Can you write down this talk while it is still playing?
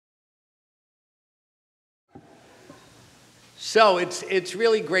So it's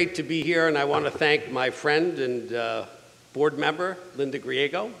really great to be here, and I want to thank my friend and board member, Linda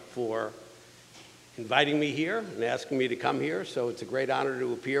Griego, for inviting me here and asking me to come here. So it's a great honor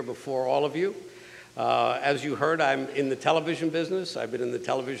to appear before all of you. As you heard, I'm in the television business. I've been in the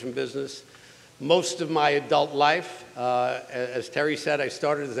television business most of my adult life. As Terry said, I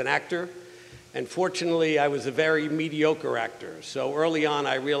started as an actor, and fortunately, I was a very mediocre actor. So early on,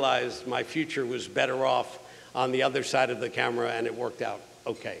 I realized my future was better off on the other side of the camera, and it worked out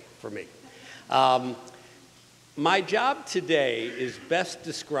okay for me. My job today is best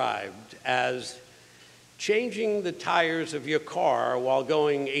described as changing the tires of your car while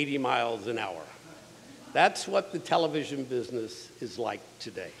going 80 miles an hour. That's what the television business is like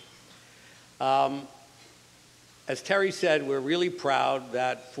today. As Terry said, we're really proud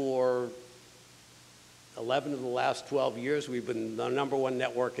that for 11 of the last 12 years, we've been the #1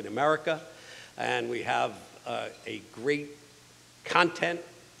 network in America, and we have a great content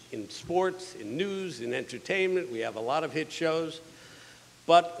in sports, in news, in entertainment. We have a lot of hit shows.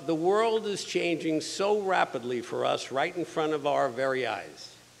 But the world is changing so rapidly for us right in front of our very eyes.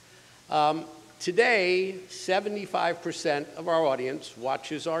 Today, 75% of our audience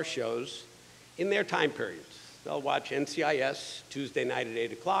watches our shows in their time periods. They'll watch NCIS Tuesday night at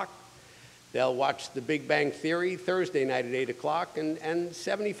 8 o'clock. They'll watch The Big Bang Theory Thursday night at 8 o'clock, and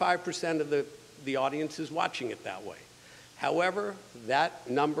 75% of the audience is watching it that way. However, that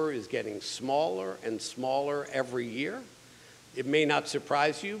number is getting smaller and smaller every year. It may not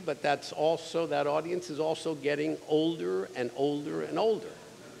surprise you, but that audience is also getting older and older and older.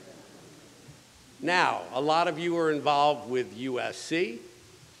 Now, a lot of you are involved with USC.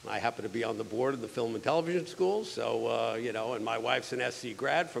 I happen to be on the board of the Film and Television School, so, and my wife's an SC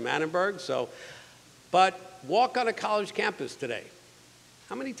grad from Annenberg, but walk on a college campus today.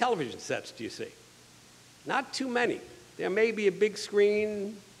 How many television sets do you see? Not too many. There may be a big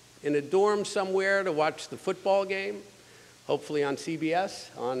screen in a dorm somewhere to watch the football game, hopefully on CBS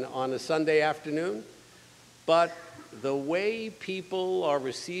on a Sunday afternoon. But the way people are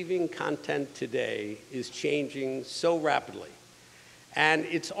receiving content today is changing so rapidly. And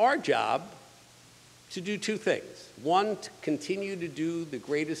it's our job to do two things. One, to continue to do the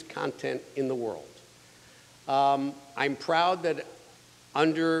greatest content in the world. I'm proud that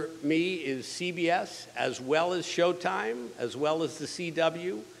under me is CBS, as well as Showtime, as well as the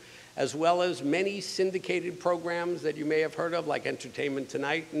CW, as well as many syndicated programs that you may have heard of, like Entertainment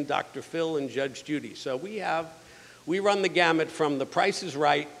Tonight and Dr. Phil and Judge Judy. So we run the gamut from The Price is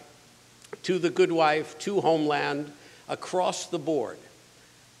Right to The Good Wife to Homeland, across the board.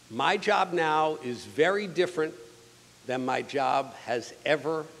 My job now is very different than my job has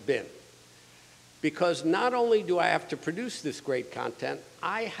ever been. Because not only do I have to produce this great content,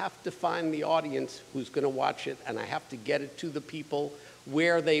 I have to find the audience who's going to watch it, and I have to get it to the people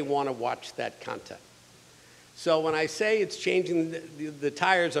where they want to watch that content. So when I say it's changing the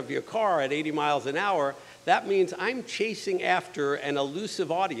tires of your car at 80 miles an hour, that means I'm chasing after an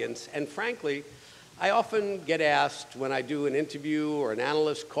elusive audience. And frankly, I often get asked when I do an interview or an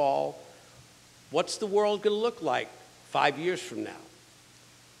analyst call, what's the world going to look like 5 years from now?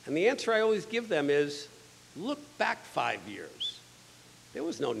 And the answer I always give them is, look back 5 years. There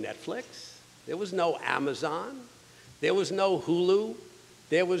was no Netflix. There was no Amazon. There was no Hulu.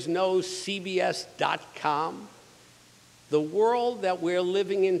 There was no CBS.com. The world that we're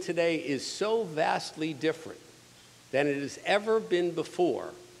living in today is so vastly different than it has ever been before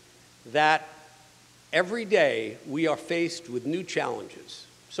that every day we are faced with new challenges.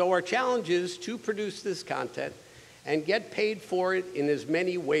 So our challenge is to produce this content and get paid for it in as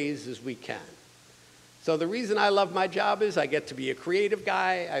many ways as we can. So the reason I love my job is I get to be a creative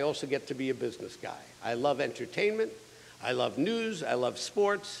guy. I also get to be a business guy. I love entertainment. I love news. I love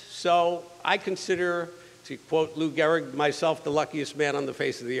sports. So I consider, to quote Lou Gehrig, myself the luckiest man on the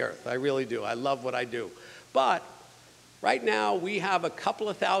face of the earth. I really do. I love what I do. But right now, we have a couple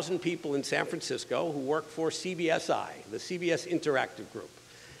of thousand people in San Francisco who work for CBSI, the CBS Interactive Group.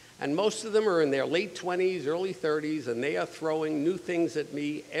 And most of them are in their late 20s, early 30s, and they are throwing new things at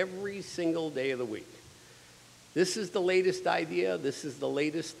me every single day of the week. This is the latest idea. This is the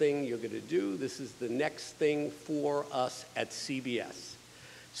latest thing you're going to do. This is the next thing for us at CBS.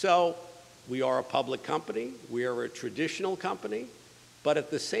 So we are a public company. We are a traditional company. But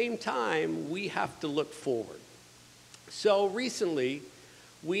at the same time, we have to look forward. So recently,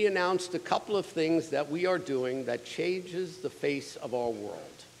 we announced a couple of things that we are doing that changes the face of our world.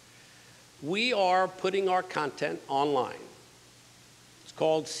 We are putting our content online. It's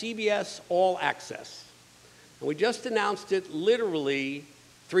called CBS All Access. And we just announced it literally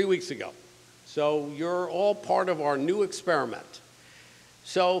 3 weeks ago. So you're all part of our new experiment.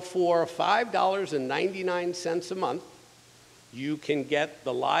 So for $5.99 a month, you can get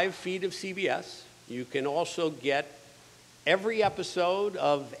the live feed of CBS. You can also get every episode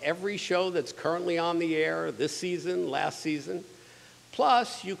of every show that's currently on the air this season, last season.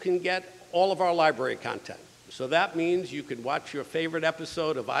 Plus, you can get all of our library content. So that means you could watch your favorite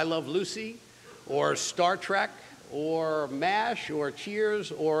episode of I Love Lucy, or Star Trek, or MASH, or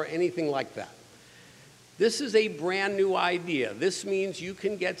Cheers, or anything like that. This is a brand new idea. This means you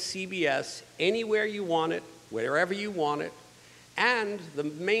can get CBS anywhere you want it, wherever you want it, and the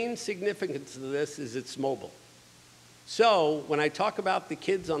main significance of this is it's mobile. So when I talk about the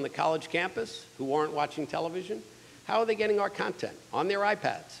kids on the college campus who aren't watching television, how are they getting our content? On their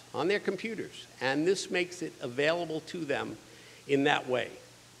iPads, on their computers, and this makes it available to them in that way.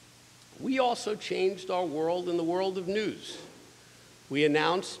 We also changed our world in the world of news. We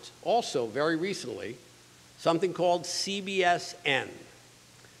announced also very recently something called CBSN.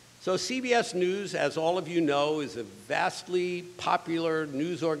 So CBS News, as all of you know, is a vastly popular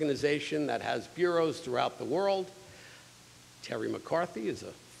news organization that has bureaus throughout the world. Terry McCarthy is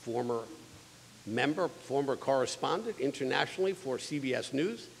a former member, former correspondent internationally for CBS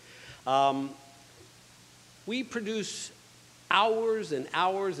News. We produce hours and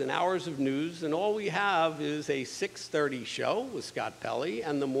hours and hours of news, and all we have is a 6:30 show with Scott Pelley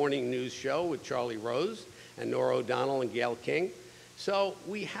and the morning news show with Charlie Rose and Nora O'Donnell and Gail King. So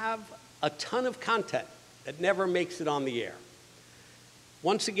we have a ton of content that never makes it on the air.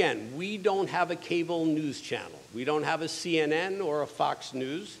 Once again, we don't have a cable news channel. We don't have a CNN or a Fox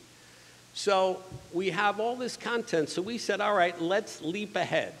News. So we have all this content, so we said, all right, let's leap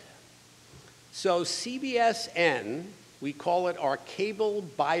ahead. So CBSN, we call it our cable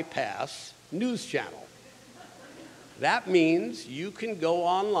bypass news channel. That means you can go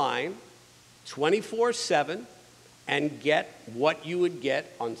online 24/7 and get what you would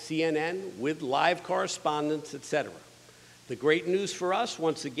get on CNN with live correspondence, etc. The great news for us,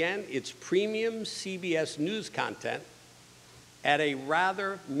 once again, it's premium CBS News content at a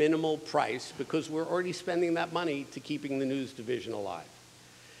rather minimal price because we're already spending that money to keeping the news division alive.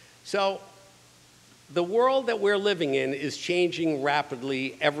 So the world that we're living in is changing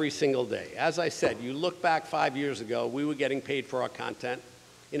rapidly every single day. As I said, you look back 5 years ago, we were getting paid for our content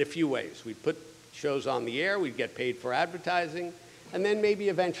in a few ways. We'd put shows on the air, we'd get paid for advertising, and then maybe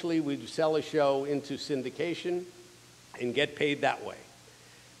eventually we'd sell a show into syndication and get paid that way.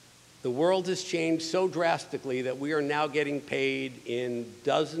 The world has changed so drastically that we are now getting paid in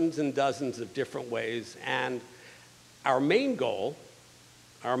dozens and dozens of different ways, and our main goal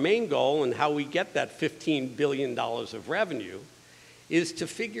and how we get that $15 billion of revenue is to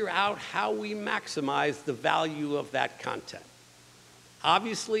figure out how we maximize the value of that content.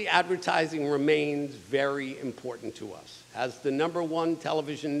 Obviously, advertising remains very important to us. As the #1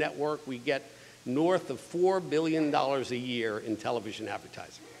 television network, we get north of $4 billion a year in television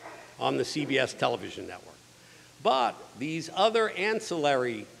advertising on the CBS television network. But these other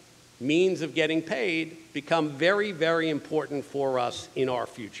ancillary means of getting paid become very, very important for us in our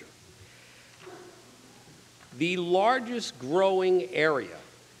future. The largest growing area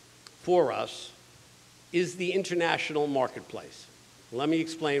for us is the international marketplace. Let me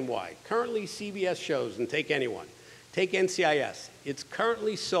explain why. Currently, CBS shows, and take anyone, take NCIS, it's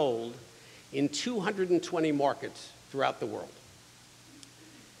currently sold in 220 markets throughout the world.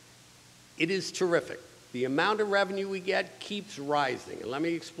 It is terrific. The amount of revenue we get keeps rising, and let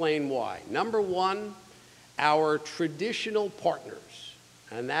me explain why. #1, our traditional partners,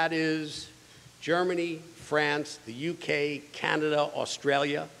 and that is Germany, France, the UK, Canada,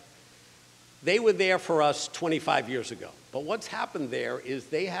 Australia. They were there for us 25 years ago. But what's happened there is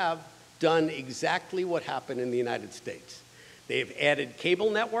they have done exactly what happened in the United States. They've added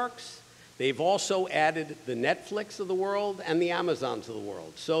cable networks. They've also added the Netflix of the world and the Amazons of the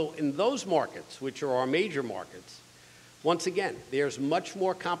world. So in those markets, which are our major markets, once again, there's much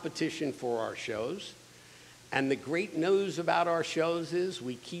more competition for our shows. And the great news about our shows is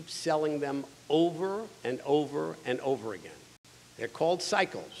we keep selling them over and over and over again. They're called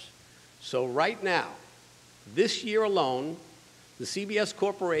cycles. So right now, this year alone, the CBS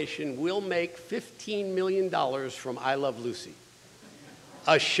Corporation will make $15 million from I Love Lucy,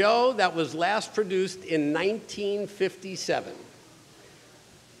 a show that was last produced in 1957.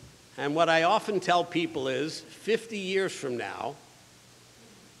 And what I often tell people is 50 years from now,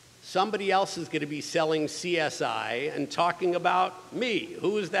 somebody else is going to be selling CSI and talking about me.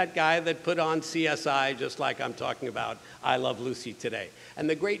 Who is that guy that put on CSI just like I'm talking about I Love Lucy today? And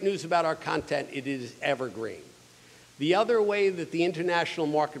the great news about our content, it is evergreen. The other way that the international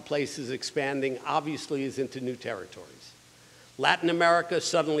marketplace is expanding, obviously, is into new territories. Latin America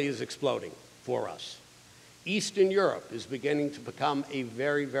suddenly is exploding for us. Eastern Europe is beginning to become a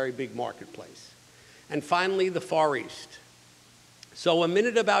very, very big marketplace. And finally, the Far East. So a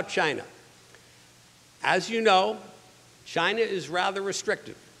minute about China. As you know, China is rather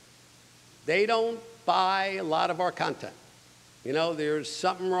restrictive. They don't buy a lot of our content. You know, there's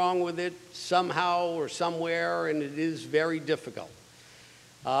something wrong with it somehow or somewhere, and it is very difficult.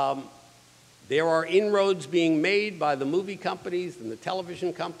 There are inroads being made by the movie companies and the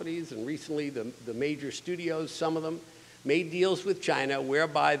television companies, and recently the major studios, some of them, made deals with China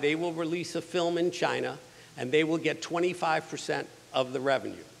whereby they will release a film in China and they will get 25% of the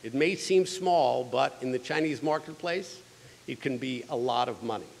revenue. It may seem small, but in the Chinese marketplace, it can be a lot of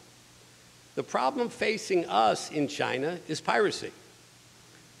money. The problem facing us in China is piracy.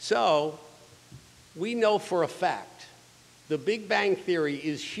 So we know for a fact the Big Bang Theory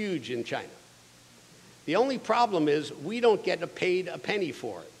is huge in China. The only problem is we don't get paid a penny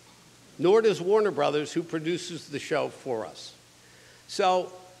for it, nor does Warner Brothers, who produces the show for us.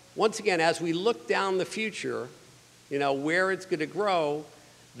 So once again, as we look down the future, you know, where it's going to grow,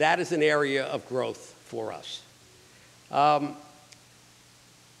 that is an area of growth for us.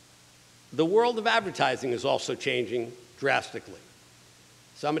 The world of advertising is also changing drastically.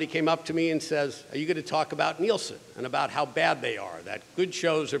 Somebody came up to me and says, are you going to talk about Nielsen and about how bad they are, that good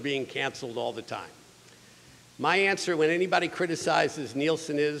shows are being canceled all the time? My answer when anybody criticizes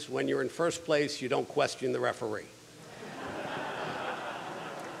Nielsen is, when you're in first place, you don't question the referee.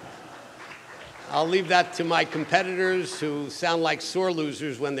 I'll leave that to my competitors who sound like sore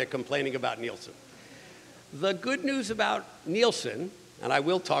losers when they're complaining about Nielsen. The good news about Nielsen, and I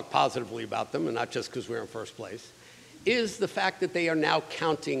will talk positively about them, and not just because we're in first place, is the fact that they are now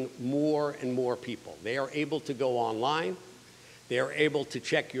counting more and more people. They are able to go online. They are able to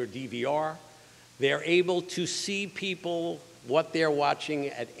check your DVR. They're able to see people, what they're watching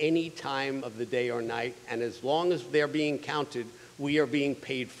at any time of the day or night, and as long as they're being counted, we are being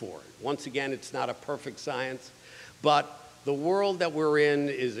paid for it. Once again, it's not a perfect science, but the world that we're in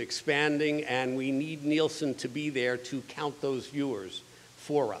is expanding, and we need Nielsen to be there to count those viewers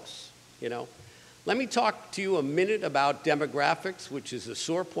for us, you know. Let me talk to you a minute about demographics, which is a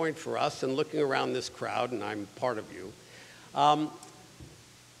sore point for us, and looking around this crowd, and I'm part of you.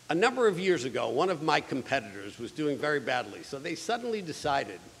 A number of years ago, one of my competitors was doing very badly, so they suddenly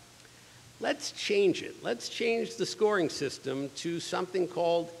decided, let's change it. Let's change the scoring system to something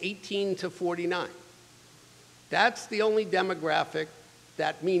called 18 to 49. That's the only demographic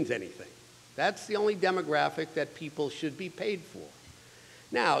that means anything. That's the only demographic that people should be paid for.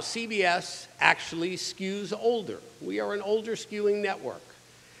 Now, CBS actually skews older. We are an older skewing network.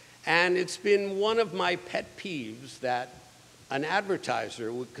 And it's been one of my pet peeves that an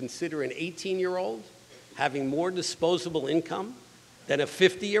advertiser would consider an 18-year-old having more disposable income than a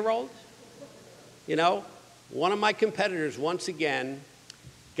 50-year-old. You know, one of my competitors, once again,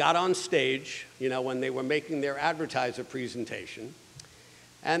 got on stage, you know, when they were making their advertiser presentation,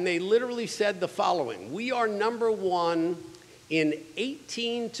 and they literally said the following: we are #1 in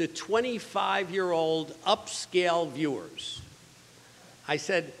 18 to 25-year-old upscale viewers. I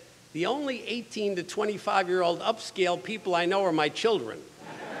said, the only 18 to 25-year-old upscale people I know are my children.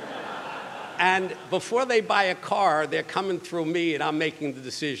 And before they buy a car, they're coming through me, and I'm making the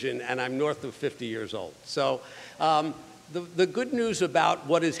decision, and I'm north of 50 years old. So the good news about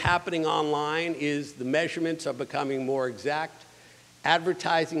what is happening online is the measurements are becoming more exact.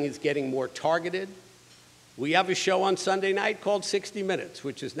 Advertising is getting more targeted. We have a show on Sunday night called 60 Minutes,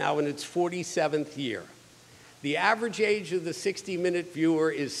 which is now in its 47th year. The average age of the 60-minute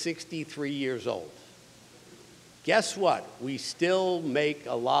viewer is 63 years old. Guess what? We still make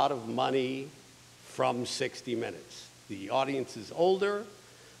a lot of money from 60 Minutes. The audience is older,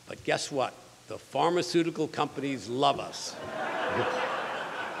 but guess what? The pharmaceutical companies love us.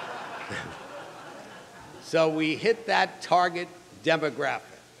 So we hit that target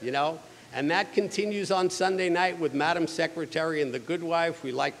demographic, you know? And that continues on Sunday night with Madam Secretary and The Good Wife,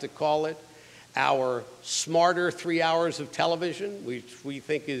 we like to call it. Our smarter 3 hours of television, which we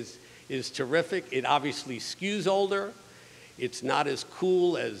think is terrific. It obviously skews older. It's not as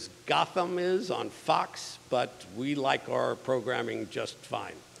cool as Gotham is on Fox, but we like our programming just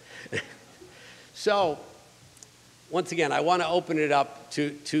fine. So, once again, I want to open it up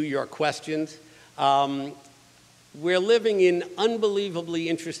to your questions. We're living in unbelievably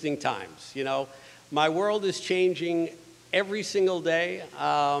interesting times. You know, my world is changing every single day.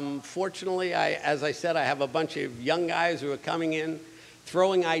 Fortunately, as I said, I have a bunch of young guys who are coming in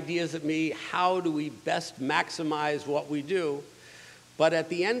throwing ideas at me. How do we best maximize what we do? But at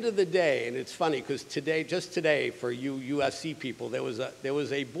the end of the day, and it's funny because today, just today, for you USC people, there was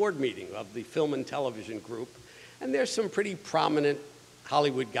a board meeting of the Film and Television Group, and there's some pretty prominent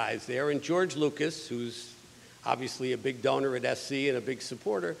Hollywood guys there, and George Lucas, who's obviously a big donor at SC and a big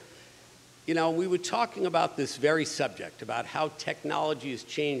supporter. You know, we were talking about this very subject, about how technology is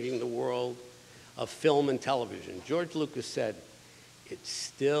changing the world of film and television. George Lucas said, it's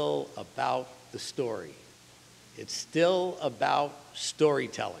still about the story. It's still about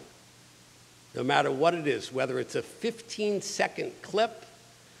storytelling. No matter what it is, whether it's a 15-second clip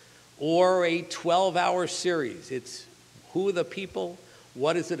or a 12-hour series, it's who are the people,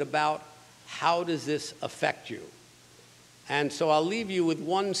 what is it about, how does this affect you? And so I'll leave you with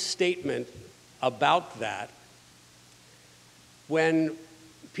one statement about that. When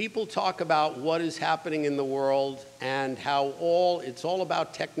people talk about what is happening in the world and how it's all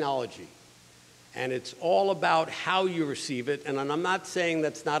about technology, and it's all about how you receive it, and I'm not saying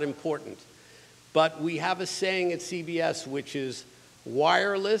that's not important, but we have a saying at CBS which is,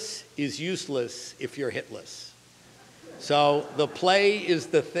 wireless is useless if you're hitless. So the play is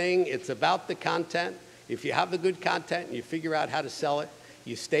the thing, it's about the content. If you have the good content and you figure out how to sell it,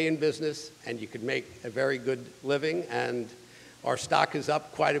 you stay in business and you can make a very good living, and our stock is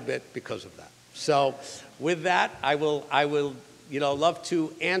up quite a bit because of that. So with that, I will love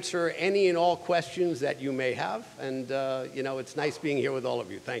to answer any and all questions that you may have, and it's nice being here with all of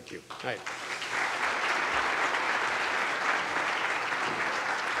you. Thank you. All right.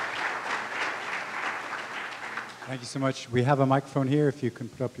 Thank you so much. We have a microphone here. If you can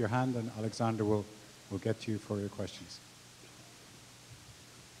put up your hand, and Alexander will get to you for your questions.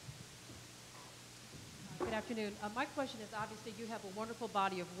 Good afternoon. My question is, obviously, you have a wonderful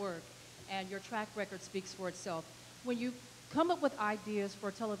body of work, and your track record speaks for itself. When you come up with ideas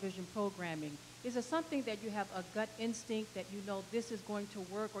for television programming, is it something that you have a gut instinct that you know this is going to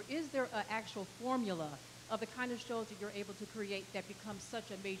work, or is there an actual formula of the kind of shows that you're able to create that become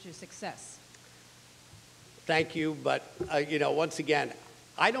such a major success? Thank you, but once again,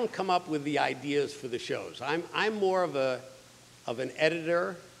 I don't come up with the ideas for the shows. I'm more of an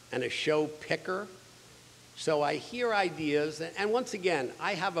editor and a show picker. So I hear ideas, and once again,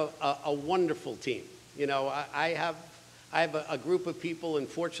 I have a wonderful team. I have a group of people, and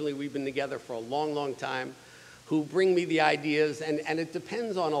fortunately we've been together for a long, long time, who bring me the ideas, and it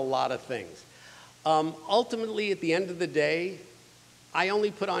depends on a lot of things. Ultimately, at the end of the day, I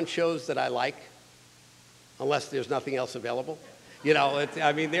only put on shows that I like, unless there's nothing else available.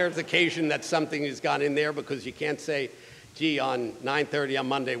 There's occasion that something has gone in there because you can't say, gee, on 9:30 on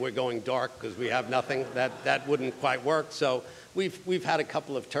Monday we're going dark because we have nothing. That wouldn't quite work. So we've had a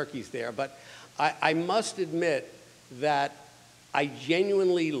couple of turkeys there. But I must admit that I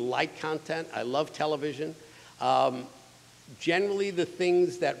genuinely like content. I love television. Generally, the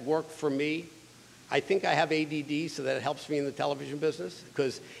things that work for me, I think I have ADD, so that it helps me in the television business,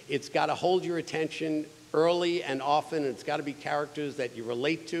 because it's got to hold your attention early and often, and it's got to be characters that you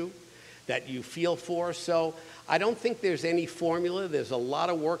relate to, that you feel for. So I don't think there's any formula. There's a lot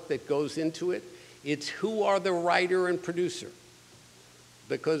of work that goes into it. It's who are the writer and producer.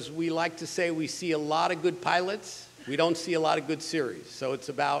 Because we like to say we see a lot of good pilots, we don't see a lot of good series. So it's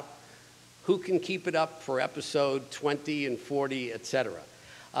about who can keep it up for episode 20 and 40, et cetera.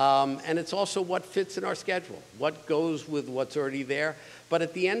 And it's also what fits in our schedule, what goes with what's already there. But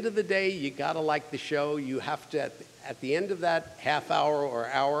at the end of the day, you got to like the show. You have to, at the end of that half hour or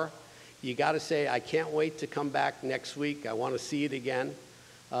hour, you got to say, I can't wait to come back next week. I want to see it again.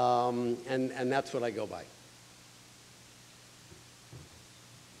 And that's what I go by.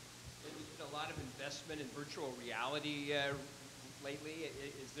 There's been a lot of investment in virtual reality lately.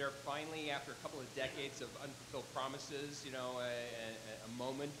 Is there finally, after a couple of decades of unfulfilled promises, a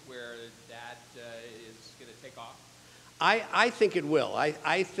moment where that is going to take off? I think it will.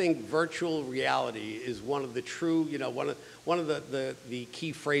 I think virtual reality is one of the true, one of the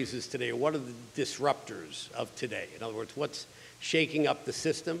key phrases today, one of the disruptors of today. In other words, what's shaking up the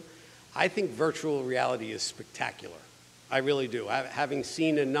system. I think virtual reality is spectacular. I really do. Having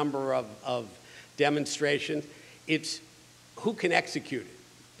seen a number of demonstrations, it's who can execute it.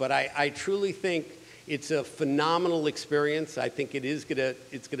 But I truly think it's a phenomenal experience. I think it's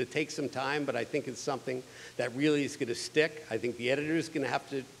gonna take some time, but I think it's something that really is gonna stick. I think the editor is gonna have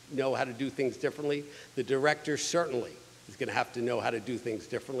to know how to do things differently. The director certainly is gonna have to know how to do things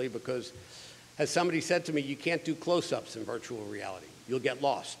differently, because as somebody said to me, you can't do close-ups in virtual reality. You'll get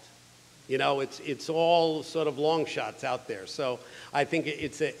lost. It's all sort of long shots out there. So I think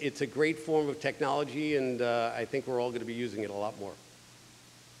it's a great form of technology, and I think we're all gonna be using it a lot more.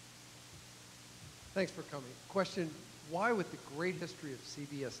 Thanks for coming. Question, why with the great history of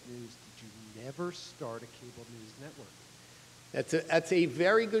CBS News did you never start a cable news network? That's a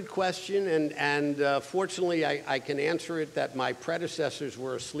very good question, and fortunately I can answer it that my predecessors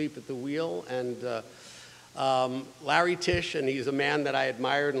were asleep at the wheel, and Larry Tisch, and he's a man that I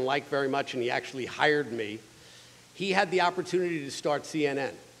admired and liked very much, and he actually hired me. He had the opportunity to start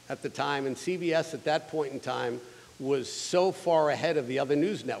CNN at the time, and CBS at that point in time was so far ahead of the other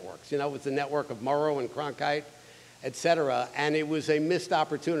news networks. You know, it was the network of Murrow and Cronkite, et cetera, and it was a missed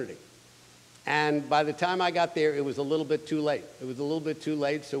opportunity. And by the time I got there, it was a little bit too late. It was a little bit too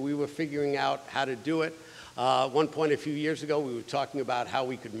late, so we were figuring out how to do it. At one point a few years ago, we were talking about how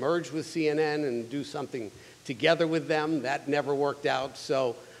we could merge with CNN and do something together with them. That never worked out,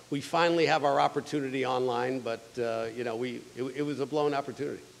 so we finally have our opportunity online, but you know, it was a blown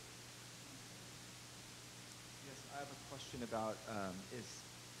opportunity. Yes, I have a question about, is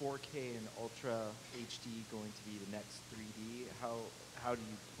 4K and Ultra HD going to be the next 3D? How do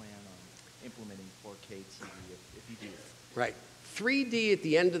you plan on implementing 4K TV if you do? Right. 3D at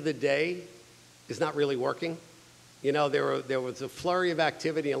the end of the day is not really working. You know, there was a flurry of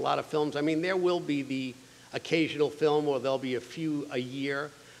activity in a lot of films. I mean, there will be the occasional film, or there'll be a few a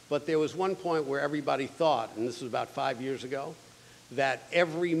year, but there was one point where everybody thought, and this was about 5 years ago, that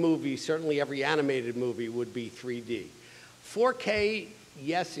every movie, certainly every animated movie, would be 3D. 4K,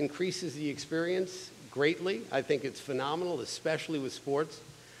 yes, increases the experience greatly. I think it's phenomenal, especially with sports.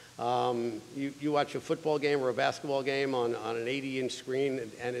 You watch a football game or a basketball game on an 80-inch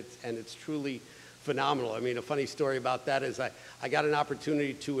screen, and it's truly phenomenal. I mean, a funny story about that is I got an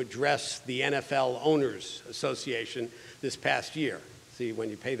opportunity to address the NFL Owners Association this past year. See, when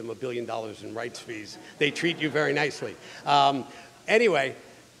you pay them $1 billion in rights fees, they treat you very nicely. Anyway,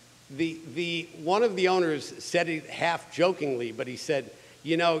 one of the owners said it half jokingly, but he said,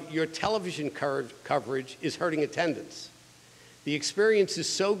 you know, your television coverage is hurting attendance. The experience is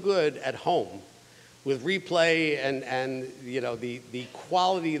so good at home with replay and you know, the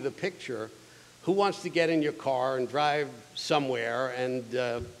quality of the picture. Who wants to get in your car and drive somewhere and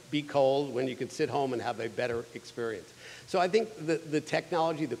be cold when you can sit home and have a better experience? So I think the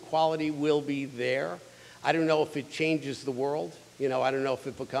technology, the quality will be there. I don't know if it changes the world. You know, I don't know if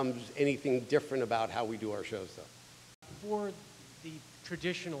it becomes anything different about how we do our shows, though. For the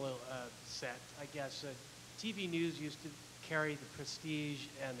traditional set, I guess, TV news used to carry the prestige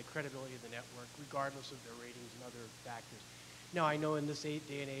and the credibility of the network, regardless of their ratings and other factors. Now, I know in this day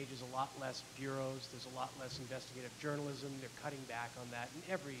and age, there's a lot less bureaus, there's a lot less investigative journalism, they're cutting back on that, and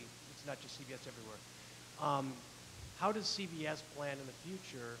it's not just CBS everywhere. How does CBS plan in the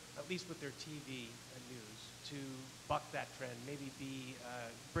future, at least with their TV news, to buck that trend, maybe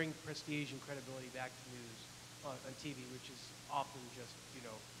bring prestige and credibility back to news on TV, which is often just, you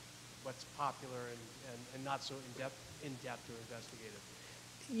know, what's popular and not so in-depth or investigative?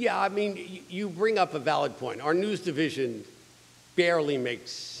 Yeah, I mean, you bring up a valid point. Our news division barely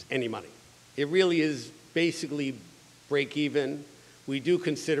makes any money. It really is basically break even. We do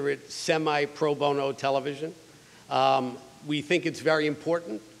consider it semi-pro bono television. We think it's very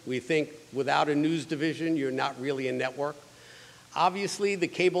important. We think without a news division, you're not really a network. Obviously, the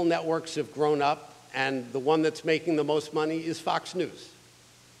cable networks have grown up, and the one that's making the most money is Fox News.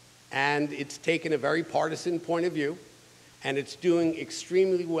 And it's taken a very partisan point of view, and it's doing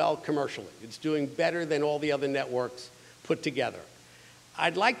extremely well commercially. It's doing better than all the other networks put together.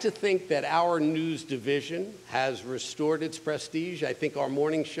 I'd like to think that our news division has restored its prestige. I think our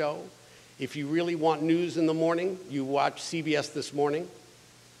morning show, if you really want news in the morning, you watch CBS This Morning.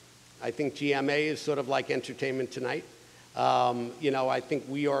 I think GMA is sort of like Entertainment Tonight. You know, I think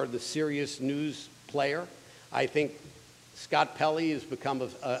we are the serious news player. I think Scott Pelley has become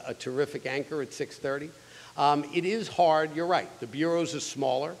a terrific anchor at 6:30. It is hard, you're right. The bureaus are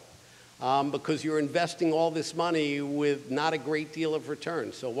smaller because you're investing all this money with not a great deal of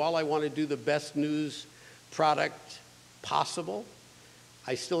return. So while I want to do the best news product possible,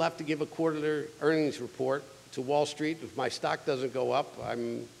 I still have to give a quarterly earnings report to Wall Street. If my stock doesn't go up,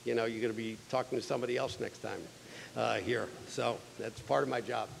 you know, you're going to be talking to somebody else next time here. So that's part of my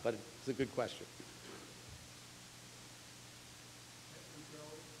job, but it's a good question.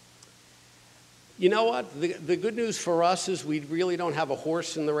 You know what? The good news for us is we really don't have a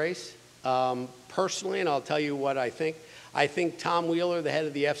horse in the race. Personally, and I'll tell you what I think. I think Tom Wheeler, the head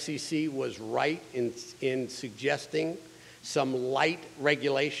of the FCC, was right in suggesting some light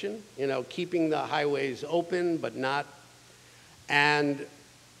regulation, you know, keeping the highways open but not. And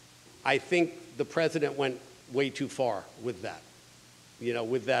I think the president went way too far with that, you know,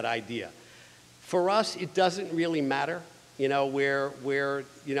 with that idea. For us, it doesn't really matter. you know, where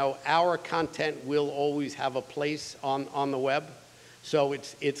you know, our content will always have a place on the web. So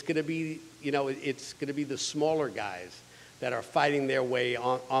it's going to be, you know, it's going to be the smaller guys that are fighting their way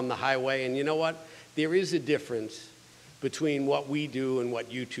on the highway. And you know what? There is a difference between what we do and what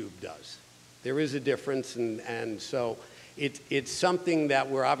YouTube does. There is a difference, and so it's something that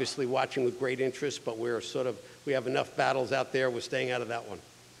we're obviously watching with great interest, but we have enough battles out there, we're staying out of that one.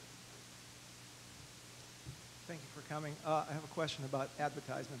 Thank you for coming. I have a question about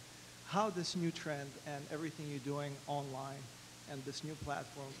advertisement. How this new trend and everything you're doing online and this new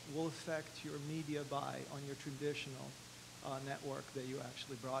platform will affect your media buy on your traditional network that you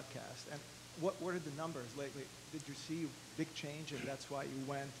actually broadcast? And what are the numbers lately? Did you see big change and that's why you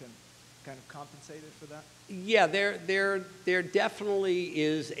went and kind of compensated for that? Yeah, there definitely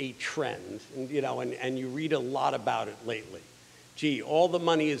is a trend, and, you know, and you read a lot about it lately. Gee, all the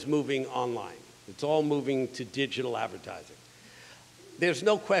money is moving online. It's all moving to digital advertising. There's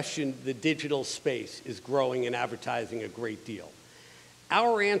no question the digital space is growing in advertising a great deal.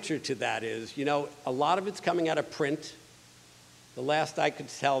 Our answer to that is, you know, a lot of it's coming out of print. The last I could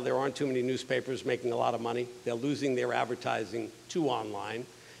tell, there aren't too many newspapers making a lot of money. They're losing their advertising to online,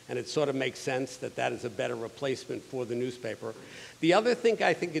 and it sort of makes sense that that is a better replacement for the newspaper. The other thing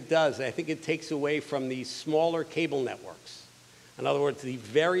I think it does, I think it takes away from these smaller cable networks. In other words, the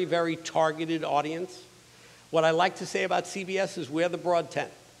very, very targeted audience. What I like to say about CBS is we're the broad 10.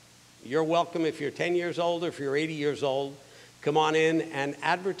 You're welcome if you're 10 years old or if you're 80 years old. Come on in, and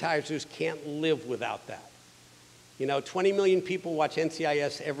advertisers can't live without that. You know, 20 million people watch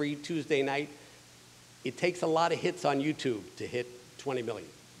NCIS every Tuesday night. It takes a lot of hits on YouTube to hit 20 million.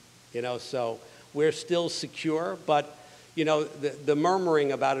 You know, so we're still secure, but, you know, the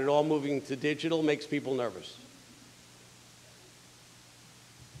murmuring about it all moving to digital makes people nervous.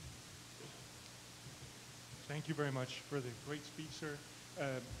 Thank you very much for the great speech, sir.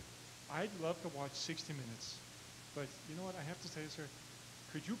 I'd love to watch 60 Minutes, but you know what I have to say, sir?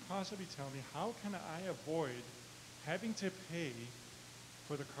 Could you possibly tell me how can I avoid having to pay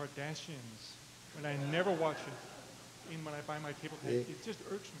for the Kardashians when I never watch it when I buy my cable pack? It just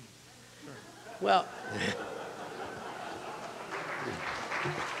irks me, sir. Well,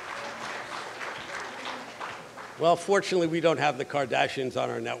 well, fortunately, we don't have the Kardashians on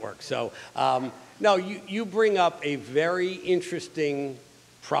our network. So, no, you bring up a very interesting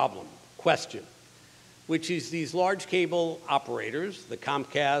question, which is these large cable operators, the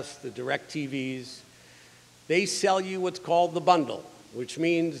Comcast, the DirecTVs, they sell you what's called the bundle, which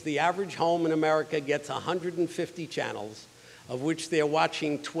means the average home in America gets 150 channels, of which they're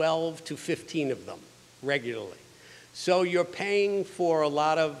watching 12 to 15 of them regularly. So you're paying for a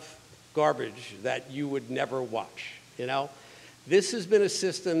lot of garbage that you would never watch, you know? This has been a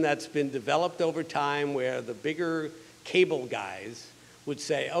system that's been developed over time where the bigger cable guys would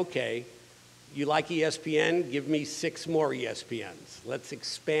say, okay, you like ESPN? Give me 6 more ESPNs. Let's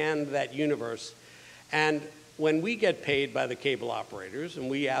expand that universe. And when we get paid by the cable operators, and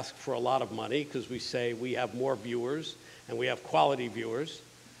we ask for a lot of money because we say we have more viewers and we have quality viewers,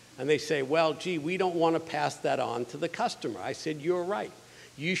 and they say, well, gee, we don't want to pass that on to the customer. I said, you're right.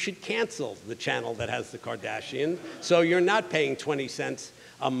 You should cancel the channel that has the Kardashian, so you're not paying 20 cents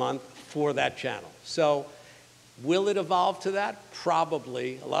a month for that channel. So will it evolve to that?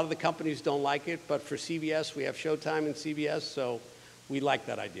 Probably. A lot of the companies don't like it, but for CBS, we have Showtime and CBS, so we like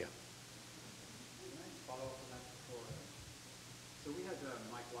that idea. So we had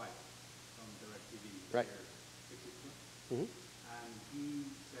Mike White from DirecTV Right. here, Mm-hmm. and he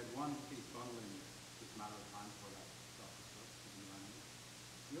said, one, he's bundling this matter of time for that stuff.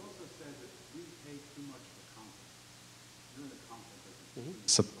 He also said that we pay too much for content. You're in the content business. Mm-hmm.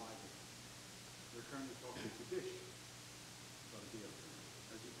 So we're currently talking to Dish about a deal.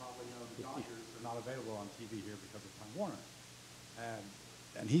 As you probably know, the Dodgers are not available on TV here because of Time Warner.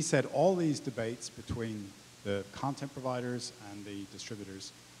 And he said all these debates between the content providers and the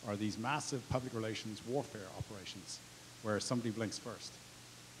distributors are these massive public relations warfare operations where somebody blinks first.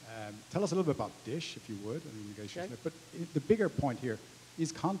 Tell us a little bit about Dish, if you would, and the negotiation. Okay. But the bigger point here,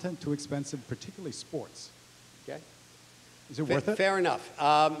 is content too expensive, particularly sports? Okay. Is it worth it? Fair enough.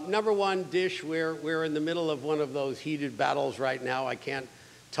 Number one, Dish, we're in the middle of one of those heated battles right now. I can't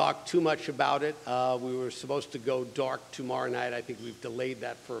talk too much about it. We were supposed to go dark tomorrow night. I think we've delayed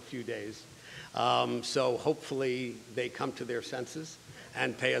that for a few days. So hopefully they come to their senses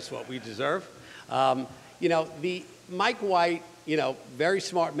and pay us what we deserve. You know, Mike White, you know, very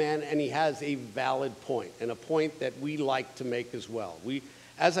smart man, and he has a valid point, and a point that we like to make as well.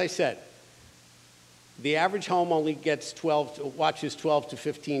 As I said, the average home only watches 12 to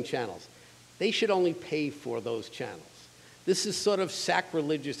 15 channels. They should only pay for those channels. This is sort of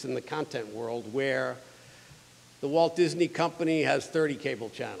sacrilegious in the content world where the Walt Disney Company has 30 cable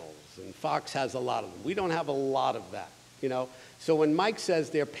channels and Fox has a lot of them. We don't have a lot of that, you know. So when Mike says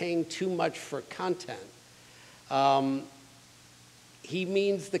they're paying too much for content, he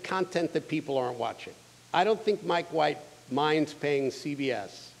means the content that people aren't watching. I don't think Mike White minds paying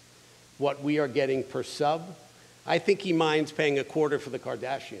CBS what we are getting per sub. I think he minds paying a quarter for the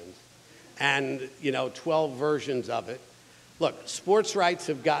Kardashians and, you know, 12 versions of it. Look, sports rights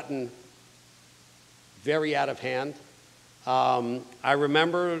have gotten very out of hand. I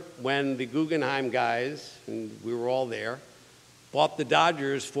remember when the Guggenheim guys, and we were all there, bought the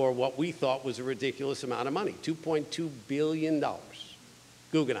Dodgers for what we thought was a ridiculous amount of money, $2.2 billion.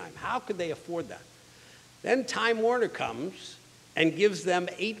 Guggenheim. How could they afford that? Then Time Warner comes and gives them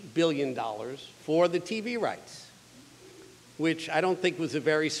 $8 billion for the TV rights, which I don't think was a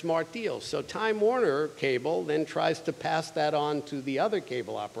very smart deal. So Time Warner Cable then tries to pass that on to the other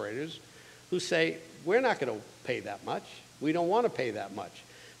cable operators who say, we're not going to pay that much. We don't want to pay that much.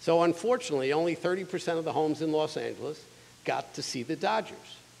 So unfortunately, only 30% of the homes in Los Angeles got to see the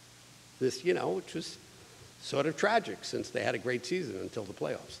Dodgers. This, you know, which was sort of tragic since they had a great season until the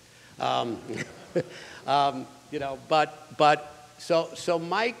playoffs. You know, so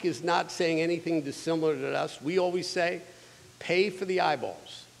Mike is not saying anything dissimilar to us. We always say, pay for the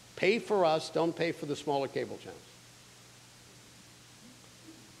eyeballs. Pay for us, don't pay for the smaller cable channels.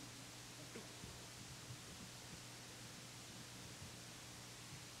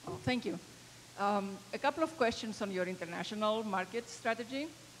 Oh, thank you. A couple of questions on your international market strategy.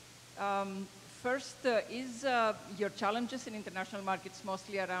 First, is your challenges in international markets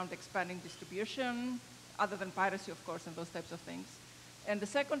mostly around expanding distribution, other than piracy, of course, and those types of things? And the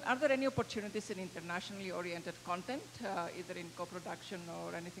second, are there any opportunities in internationally oriented content, either in co-production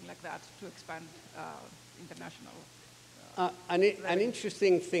or anything like that, to expand international? An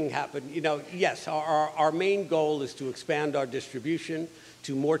interesting thing happened. You know, yes, our main goal is to expand our distribution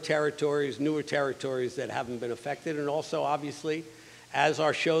to more territories, newer territories that haven't been affected, and also, obviously, as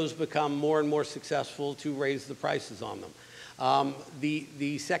our shows become more and more successful, to raise the prices on them.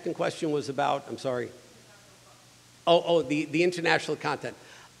 The second question was about, I'm sorry. The international content.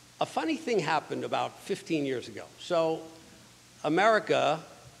 A funny thing happened about 15 years ago. So America,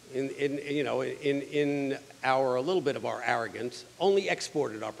 in our, a little bit of our arrogance, only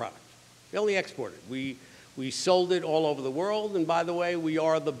exported our product. We only exported. We sold it all over the world, and by the way, we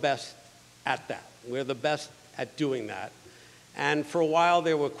are the best at that. We're the best at doing that. And for a while,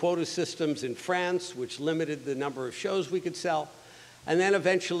 there were quota systems in France, which limited the number of shows we could sell. And then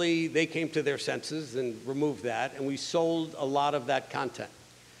eventually, they came to their senses and removed that, and we sold a lot of that content.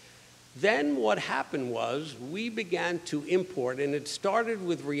 Then what happened was we began to import, and it started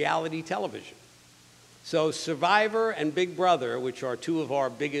with reality television. So Survivor and Big Brother, which are two of our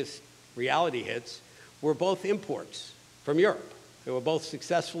biggest reality hits, were both imports from Europe. They were both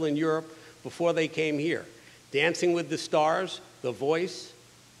successful in Europe before they came here. Dancing with the Stars, The Voice,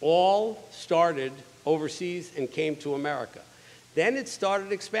 all started overseas and came to America. Then it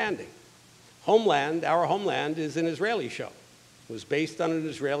started expanding. Homeland, our Homeland, is an Israeli show. It was based on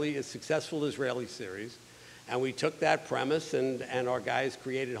a successful Israeli series, and we took that premise and our guys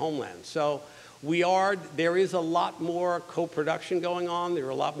created Homeland. So there is a lot more co-production going on. There are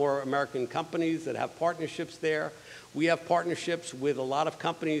a lot more American companies that have partnerships there. We have partnerships with a lot of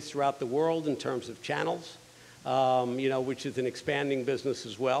companies throughout the world in terms of channels, which is an expanding business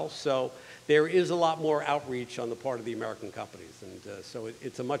as well. So there is a lot more outreach on the part of the American companies. And so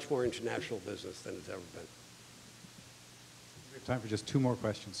it's a much more international business than it's ever been. We have time for just two more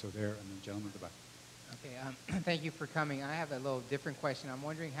questions. So there, and the gentleman at the back. Okay, thank you for coming. I have a little different question. I'm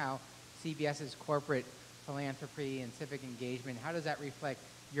wondering how CBS's corporate philanthropy and civic engagement, how does that reflect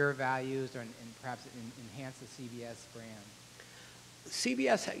your values and perhaps enhance the CBS brand?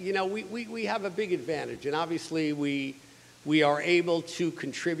 CBS, we have a big advantage, and obviously we are able to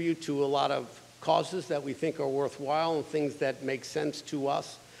contribute to a lot of causes that we think are worthwhile and things that make sense to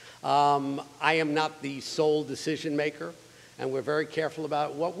us. I am not the sole decision maker, and we're very careful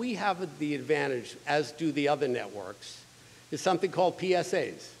about it. What we have the advantage, as do the other networks, is something called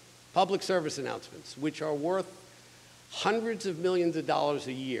PSAs, public service announcements, which are worth hundreds of millions of dollars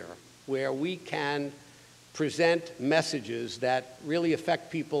a year, where we can present messages that really affect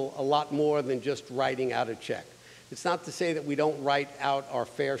people a lot more than just writing out a check. It's not to say that we don't write out our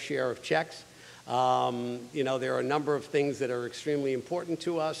fair share of checks. There are a number of things that are extremely important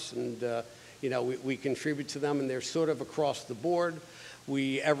to us, and we contribute to them, and they're sort of across the board.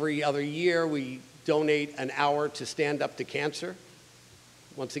 Every other year, we donate an hour to Stand Up to Cancer.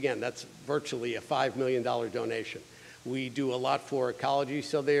 Once again, that's virtually a $5 million donation. We do a lot for ecology,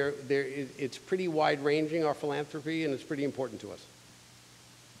 so it's pretty wide-ranging, our philanthropy, and it's pretty important to us.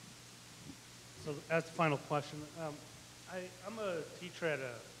 So as the final question, I'm a teacher at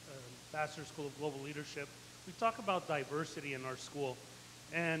a Vassar School of Global Leadership. We talk about diversity in our school,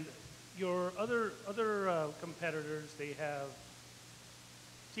 and your other competitors, they have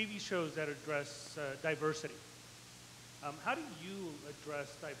TV shows that address diversity. How do you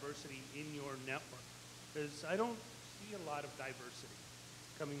address diversity in your network? Because I don't see a lot of diversity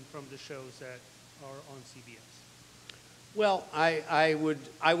coming from the shows that are on CBS. Well, I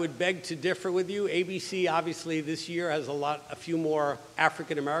would beg to differ with you. ABC obviously this year has a few more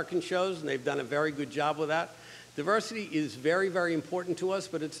African American shows, and they've done a very good job with that. Diversity is very, very important to us,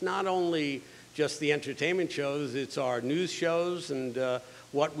 but it's not only just the entertainment shows, it's our news shows and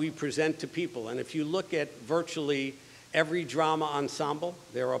what we present to people. And if you look at virtually every drama ensemble,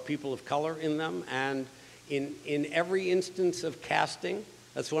 there are people of color in them, and in every instance of casting,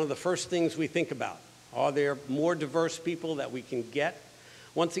 that's one of the first things we think about. Are there more diverse people that we can get?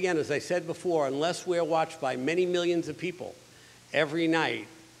 Once again, as I said before, unless we're watched by many millions of people every night,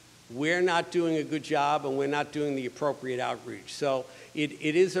 we're not doing a good job and we're not doing the appropriate outreach. So it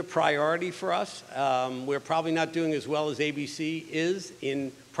is a priority for us. We're probably not doing as well as ABC is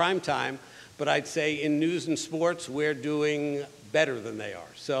in prime time, but I'd say in news and sports, we're doing better than they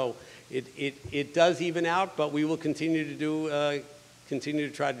are. So it does even out, but we will continue to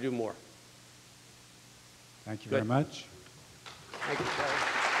try to do more. Thank you very much. Thank you, Terry.